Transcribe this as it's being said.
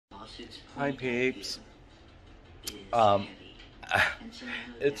Hi peeps. Um,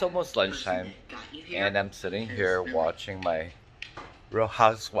 it's almost lunchtime, and I'm sitting here watching my Real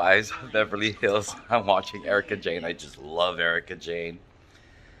Housewives of Beverly Hills. I'm watching Erica Jane. I just love Erica Jane,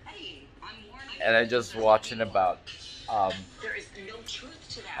 and I'm just watching about I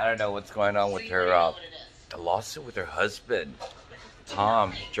don't know what's going on with her the lawsuit with her husband,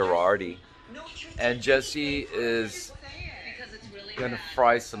 Tom Girardi, and Jesse is gonna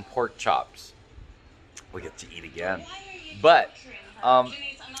fry some pork chops. We get to eat again. But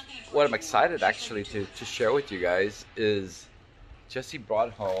what I'm excited actually to share with you guys is Jesse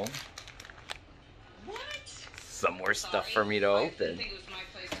brought home some more stuff for me to open.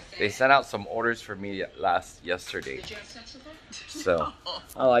 They sent out some orders for me yesterday. So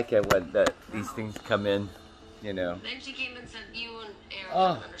I like it when these things come in, you know.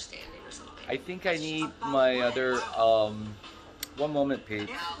 Oh, I think I need my other one moment, Pete.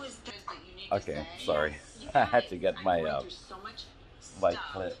 Okay, sorry. I had to get my my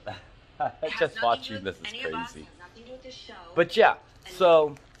clip. Just watching this is crazy. But yeah,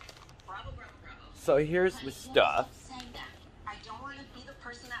 so here's the stuff.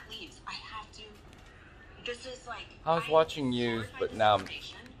 I was watching news, but now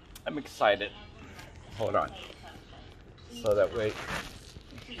I'm excited. Hold on. So that way.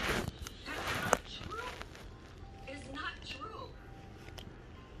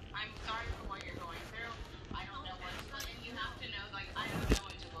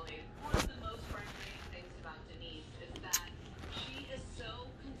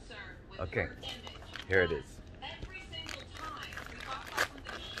 Okay, here it is.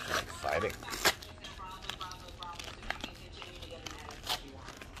 It's exciting.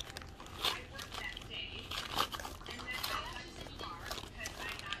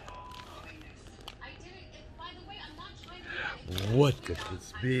 What could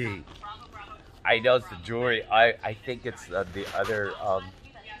this be? I know it's the jewelry. I think it's the other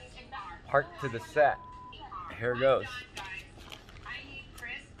part to the set. Here goes.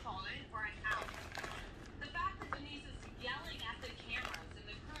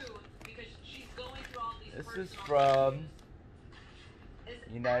 This is from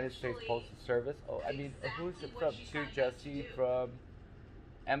United States Postal Service. Oh, I mean, who's it from? To Jesse from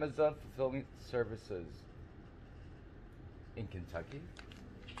Amazon Fulfillment Services in Kentucky.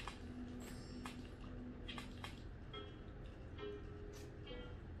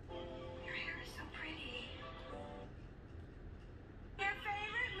 Your hair is so pretty. Your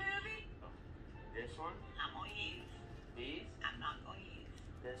favorite movie? This one? I'm gonna use. These? I'm not gonna use.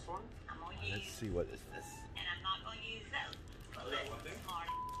 This one? I'm gonna use. Let's see, what is this? And I'm not gonna use those. But listen,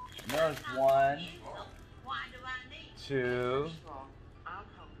 Marty. There's one, Why do I need? two. I'm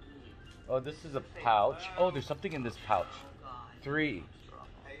hungry. Oh, this is a pouch. Oh, there's something in this pouch. Oh, God. Three.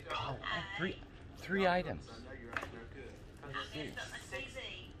 Oh, three items. Let's see.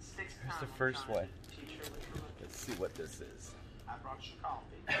 Here's the first one. Let's see what this is. I brought you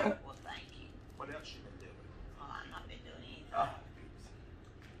coffee. Well, thank you. What else you been doing? Oh, I've not been doing anything. Oh,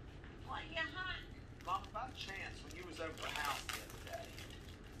 What you hunt? Mom, by chance, when you was over the house the other day,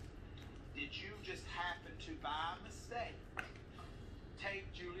 did you just happen to, by mistake, take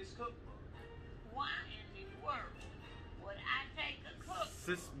Julie's cookbook? Why in the world would I take a cook?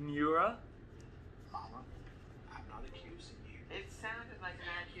 Sis Mura. Mama, I'm not accusing you. It sounded like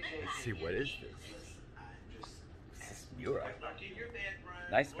an accusation. Let's see, what is this? I'm just Sis Mura. look in your bedroom.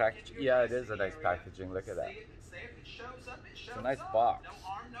 Nice look package. in your Yeah, it dressing is a nice area, packaging. Look at that. see if it shows up, it shows a nice up. box. No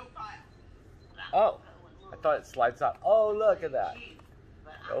harm, no foul. Oh, I thought it slides out. Oh, look at that.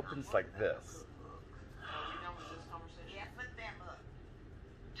 It opens like this. Are we done with this conversation? Yeah, put them up.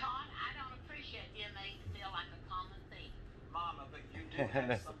 Todd, I don't appreciate you making me feel like a common thief. Mama, but you do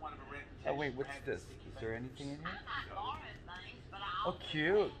have somewhat of a reputation. Oh wait, for what's having this? sticky Is there fingers. anything in I'm here? not borrowing things, but I Oh, always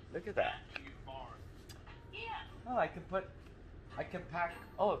cute. Look at that. You borrow. Yeah. Oh, I can pack.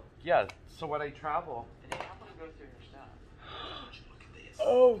 Oh, yeah. So when I travel. And then I'm gonna go through your stuff. Would you look at this?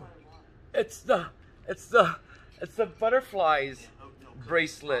 Oh, it's the butterflies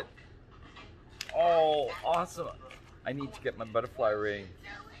bracelet. Oh, awesome. I need to get my butterfly ring.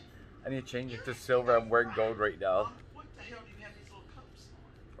 I need to change it to silver. I'm wearing gold right now. What the hell do you have these little cups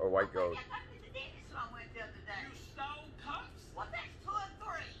for? Or white gold. I got the dentist when I went the other day. You stole cups? Well, that's 2 or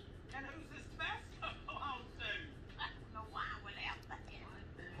 3. And who's this Tabasco belong to? I don't know why I went out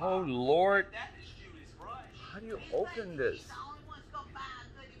there. Oh, Lord. That is Julie's brush. How do you open this? He's the only one that's gonna buy a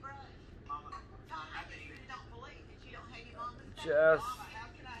goodie brush. Mama, Todd, I just really don't believe that you don't have your mama's stuff. Just. Mama, how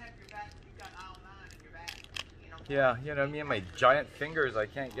can I have your back when you got aisle 9 in your bag? You know, Yeah, you know, me and my giant fingers, I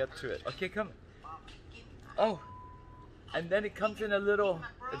can't get to it. Okay, come. Mama, Oh. And then it comes in a little,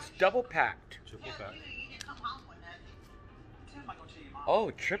 it's double packed. Triple pack. You didn't come home with nothing. Tell him I go tell your mom.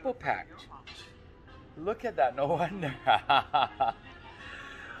 Oh, triple packed. Look at that, no wonder.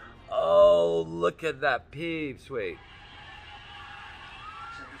 Oh, look at that, peeps. Wait.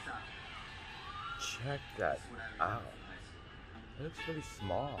 Check this out. Check that out. It looks really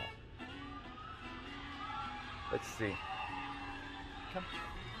small. Let's see. Come.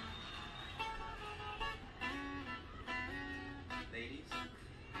 Ladies.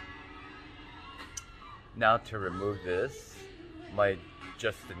 Now to remove this, my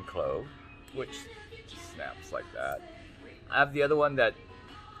Justin Clove, which snaps like that. I have the other one that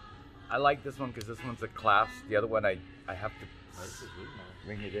I like this one because this one's a clasp. The other one I have to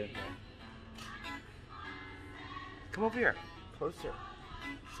ring it in. Come over here, closer,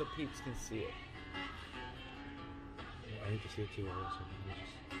 so peeps can see it. I need to see it too. Also.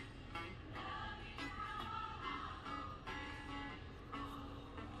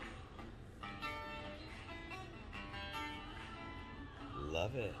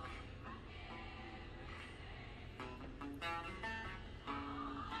 Love it.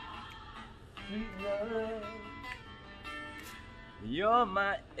 Love, you're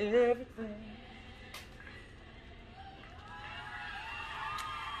my everything.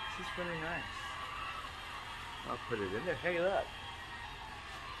 This is really nice. I'll put it in there. Hey, look.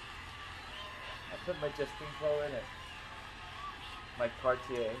 I put my Justine Clo in it. My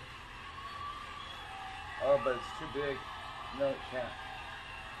Cartier. Oh, but it's too big. No, it can't.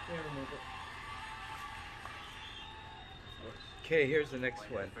 Can't remove it. Okay, here's the next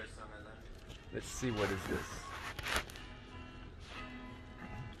one. Let's see, what is this?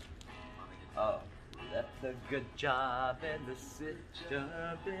 Oh, that's a good job in the city.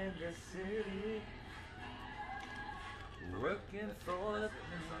 Job in the city. Working for the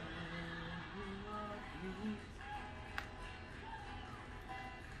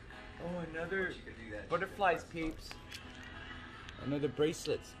Oh, another butterflies, peeps. Another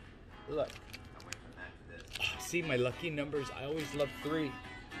bracelets. Look. See my lucky numbers. I always love 3,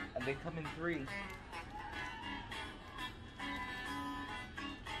 and they come in 3.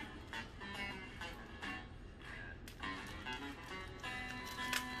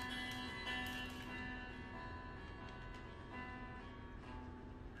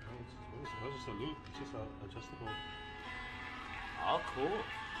 It's just a loop. It's just adjustable. Oh, cool. Yeah,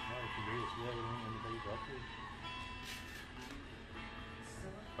 you can do it. See everything anybody's up to.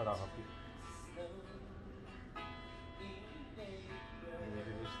 But I'll help you.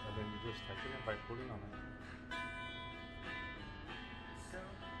 And then you just touch it by pulling on it.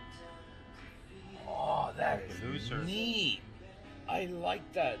 Oh, that Like is a looser. neat. I like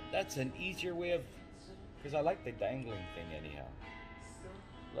that. That's an easier way of, because I like the dangling thing anyhow.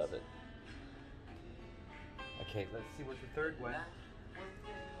 Love it. Okay, let's see what the third one.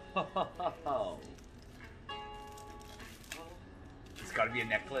 It's got to be a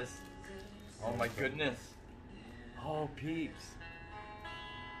necklace. Oh my goodness. Oh, peeps.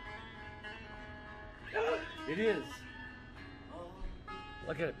 It is.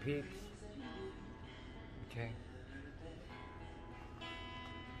 Look at it, peeps. Okay.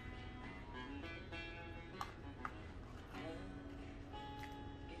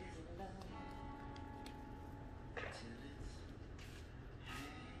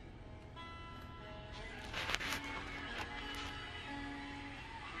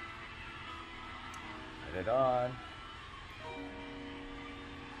 Put it on.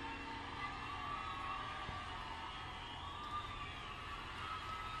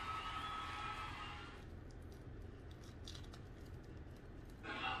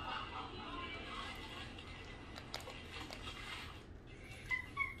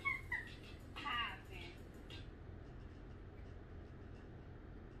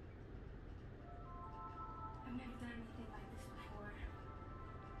 I've never done anything like this before.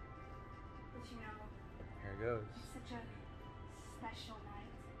 But you know, Here it goes. it's such a special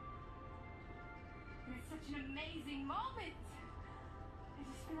night. And it's such an amazing moment. I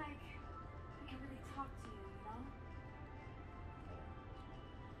just feel like I can really talk to you, you know? So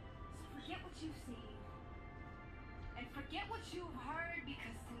forget what you've seen. And forget what you've heard,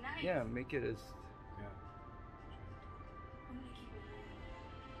 because tonight Yeah, make it as. Yeah. I'm gonna keep it real.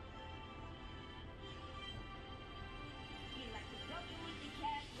 He like to roll with the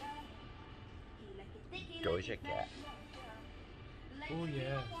cat, yeah. He like to think he Doja like it Cat. fast, yeah. Like Oh, to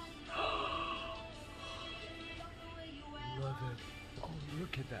yeah. you Love it. Oh,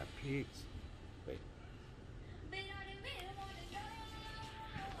 look at that, peeps. Wait.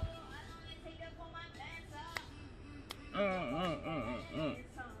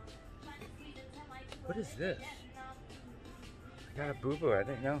 What is this? I got a boo-boo, I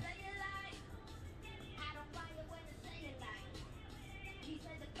didn't know.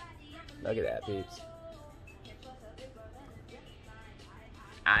 Look at that, peeps.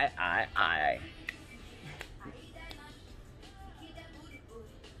 I.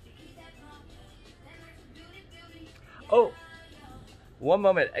 Oh, one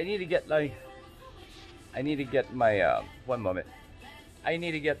moment. I need to get my. One moment. I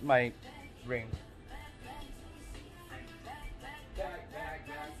need to get my ring.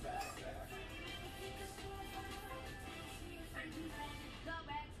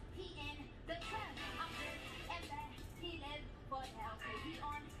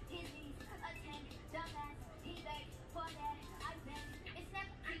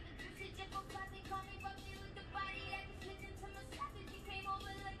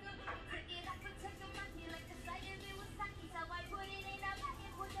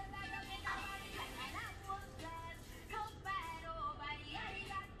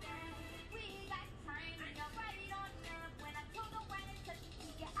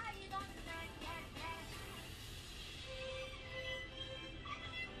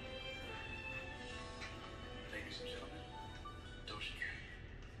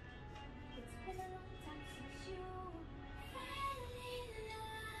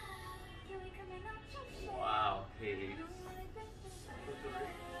 Wow, Katie.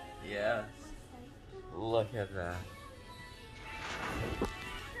 Yes. Look at that.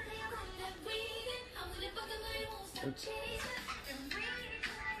 Oops.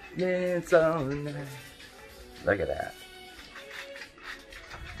 It's so nice. Look at that.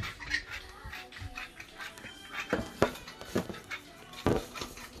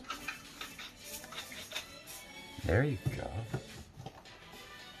 There you go.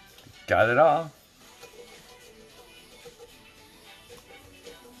 Got it all.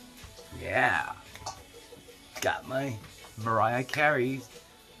 Yeah. Got my Mariah Carey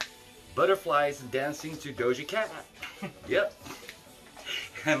butterflies dancing to Doja Cat. Yep.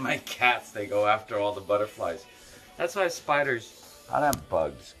 And my cats, they go after all the butterflies. That's why spiders, I don't have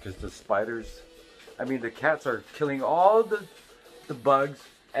bugs, because the cats are killing all the bugs,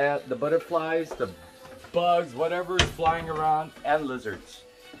 and the butterflies, the bugs, whatever is flying around, and lizards.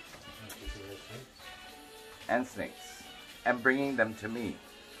 And snakes. And bringing them to me.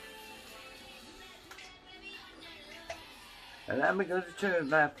 And I'm going to turn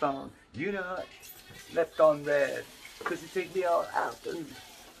left on, you know it, left on red, because you take me all out.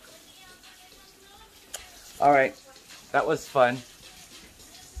 Alright, that was fun.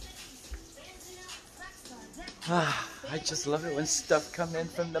 I just love it when stuff come in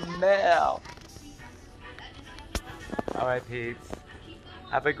from the mail. Alright, peeps.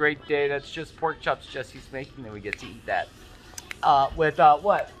 Have a great day. That's just pork chops Jesse's making, and we get to eat that. With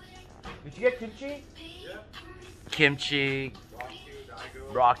what? Did you get kimchi? Yeah. Kimchi,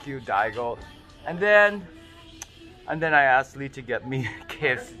 Raku, Daigo. And then I asked Lee to get me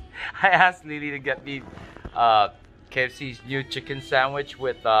KFC. I asked Lily to get me KFC's new chicken sandwich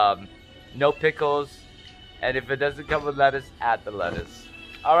with no pickles, and if it doesn't come with lettuce, add the lettuce.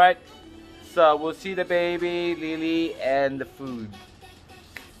 Alright, so we'll see the baby, Lily, and the food.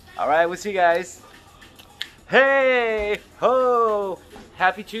 Alright, we'll see you guys. Hey! Ho!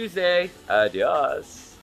 Happy Tuesday. Adios.